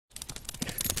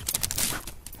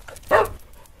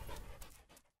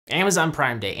Amazon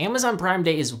Prime Day. Amazon Prime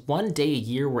Day is one day a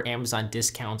year where Amazon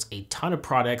discounts a ton of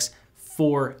products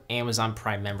for Amazon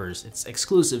Prime members. It's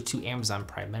exclusive to Amazon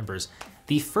Prime members.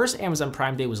 The first Amazon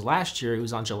Prime Day was last year. It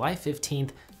was on July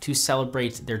 15th to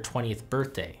celebrate their 20th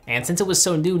birthday. And since it was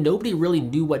so new, nobody really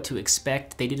knew what to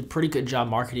expect. They did a pretty good job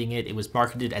marketing it. It was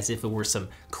marketed as if it were some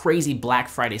crazy Black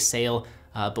Friday sale.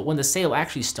 But when the sale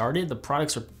actually started, the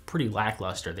products were pretty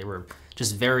lackluster. They were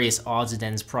just various odds and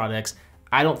ends products.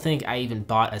 I don't think I even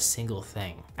bought a single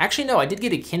thing. Actually, no, I did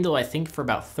get a Kindle, I think for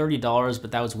about $30,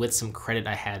 but that was with some credit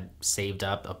I had saved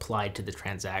up, applied to the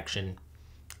transaction.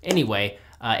 Anyway,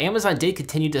 Amazon did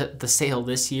continue the sale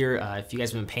this year. If you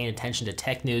guys have been paying attention to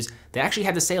tech news, they actually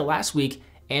had the sale last week,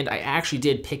 and I actually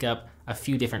did pick up a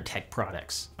few different tech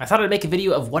products. I thought I'd make a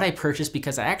video of what I purchased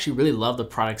because I actually really love the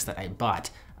products that I bought.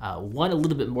 One a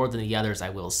little bit more than the others, I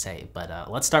will say,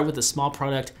 but let's start with the small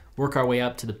product, work our way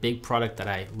up to the big product that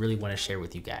I really want to share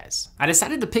with you guys. I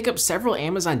decided to pick up several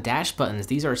Amazon Dash buttons.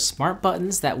 These are smart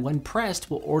buttons that when pressed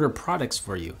will order products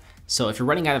for you. So if you're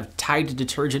running out of Tide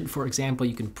detergent, for example,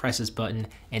 you can press this button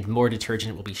and more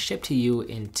detergent will be shipped to you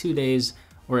in 2 days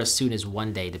or as soon as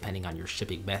 1 day, depending on your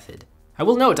shipping method. I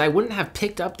will note, I wouldn't have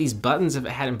picked up these buttons if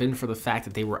it hadn't been for the fact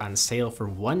that they were on sale for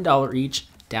 $1 each,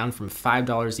 down from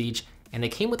 $5 each, and they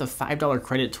came with a $5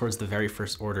 credit towards the very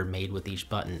first order made with each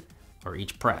button or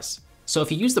each press. So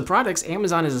if you use the products,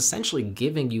 Amazon is essentially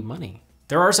giving you money.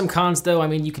 There are some cons though. I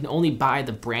mean, you can only buy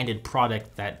the branded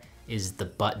product that is the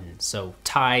button. So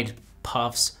Tide,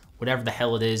 Puffs, whatever the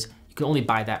hell it is, you can only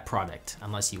buy that product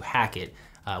unless you hack it,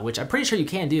 which I'm pretty sure you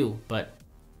can do, but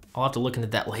I'll have to look into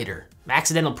that later.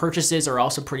 Accidental purchases are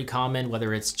also pretty common,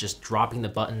 whether it's just dropping the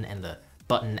button and the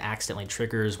button accidentally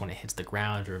triggers when it hits the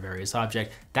ground or a various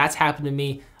object. That's happened to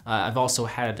me. I've also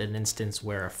had an instance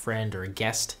where a friend or a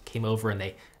guest came over and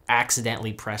they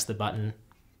accidentally pressed the button.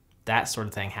 That sort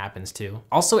of thing happens too.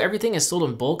 Also, everything is sold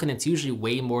in bulk and it's usually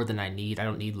way more than I need. I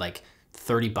don't need like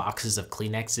 30 boxes of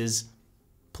Kleenexes.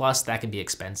 Plus that can be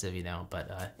expensive, you know,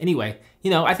 but anyway, you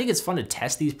know, I think it's fun to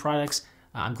test these products.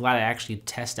 I'm glad I actually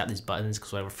tested out these buttons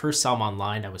because when I first saw them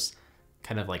online, I was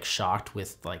kind of like shocked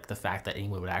with like the fact that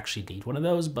anyone would actually need one of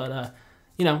those, but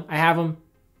you know, I have them.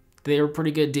 They were a pretty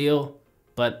good deal,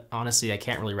 but honestly, I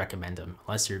can't really recommend them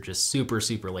unless you're just super,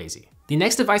 super lazy. The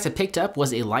next device I picked up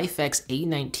was a LIFX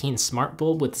A19 smart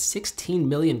bulb with 16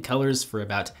 million colors for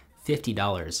about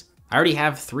 $50. I already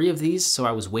have 3 of these, so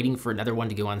I was waiting for another one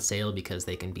to go on sale because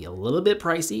they can be a little bit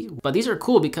pricey, but these are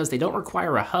cool because they don't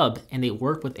require a hub and they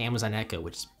work with Amazon Echo,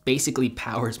 which basically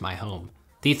powers my home.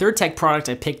 The third tech product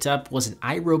I picked up was an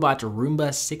iRobot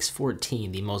Roomba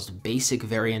 614, the most basic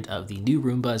variant of the new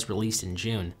Roombas released in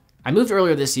June. I moved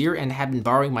earlier this year and had been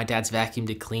borrowing my dad's vacuum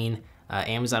to clean.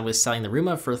 Amazon was selling the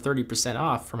Roomba for 30%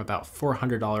 off from about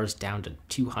 $400 down to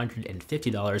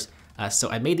 $250. So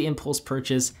I made the impulse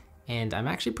purchase and I'm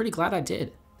actually pretty glad I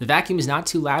did. The vacuum is not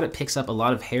too loud. It picks up a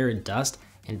lot of hair and dust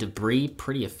and debris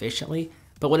pretty efficiently.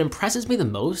 But what impresses me the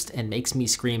most and makes me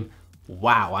scream,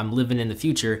 wow, I'm living in the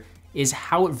future, is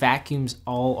how it vacuums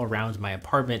all around my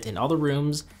apartment in all the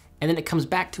rooms, and then it comes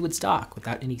back to its dock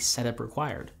without any setup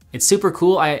required. It's super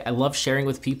cool. I love sharing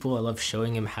with people. I love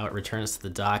showing them how it returns to the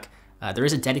dock. There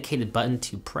is a dedicated button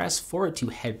to press for it to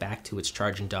head back to its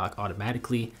charging dock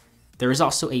automatically. There is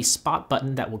also a spot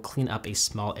button that will clean up a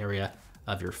small area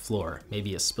of your floor. Maybe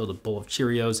you spilled a bowl of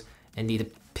Cheerios and need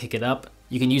to pick it up.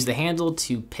 You can use the handle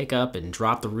to pick up and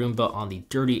drop the Roomba on the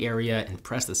dirty area and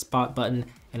press the spot button,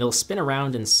 and it'll spin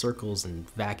around in circles and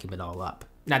vacuum it all up.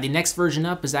 Now, the next version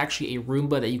up is actually a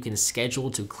Roomba that you can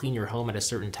schedule to clean your home at a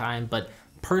certain time, but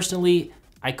personally,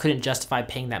 I couldn't justify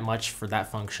paying that much for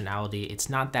that functionality. It's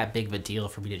not that big of a deal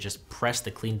for me to just press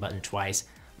the clean button twice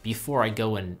before I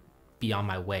go and be on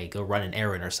my way, go run an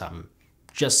errand or something.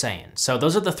 Just saying. So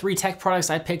those are the 3 tech products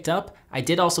I picked up. I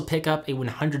did also pick up a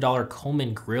 $100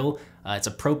 Coleman grill. It's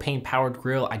a propane powered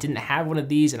grill. I didn't have one of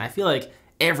these and I feel like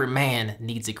every man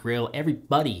needs a grill.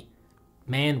 Everybody,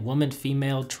 man, woman,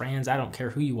 female, trans, I don't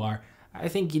care who you are. I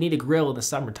think you need a grill in the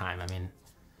summertime. I mean,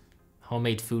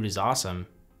 homemade food is awesome.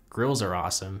 Grills are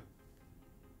awesome.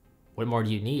 What more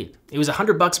do you need? It was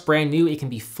 $100 brand new. It can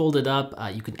be folded up.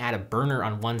 You can add a burner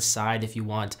on one side if you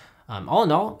want. All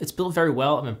in all, it's built very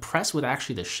well. I'm impressed with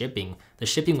actually the shipping. The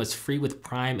shipping was free with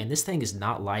Prime, and this thing is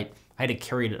not light. I had to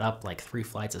carry it up like 3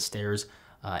 flights of stairs,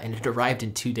 and it arrived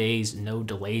in 2 days, no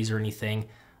delays or anything.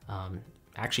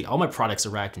 Actually, all my products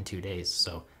arrived in 2 days,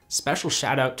 so special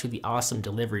shout out to the awesome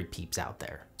delivery peeps out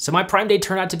there. So my Prime Day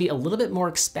turned out to be a little bit more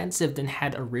expensive than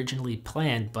had originally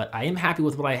planned, but I am happy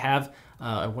with what I have,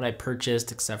 what I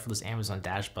purchased, except for those Amazon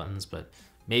Dash buttons, but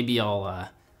maybe I'll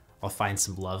find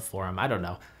some love for them. I don't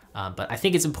know. But I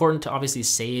think it's important to obviously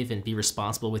save and be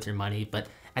responsible with your money. But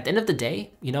at the end of the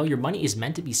day, you know, your money is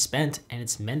meant to be spent and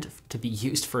it's meant to be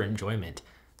used for enjoyment.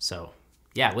 So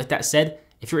yeah, with that said,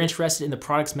 if you're interested in the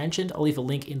products mentioned, I'll leave a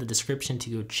link in the description to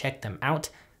go check them out.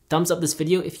 Thumbs up this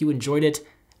video if you enjoyed it.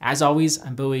 As always,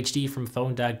 I'm BoHD from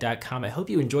PhoneDog.com. I hope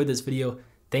you enjoyed this video.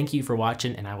 Thank you for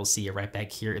watching, and I will see you right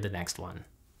back here in the next one.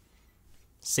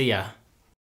 See ya.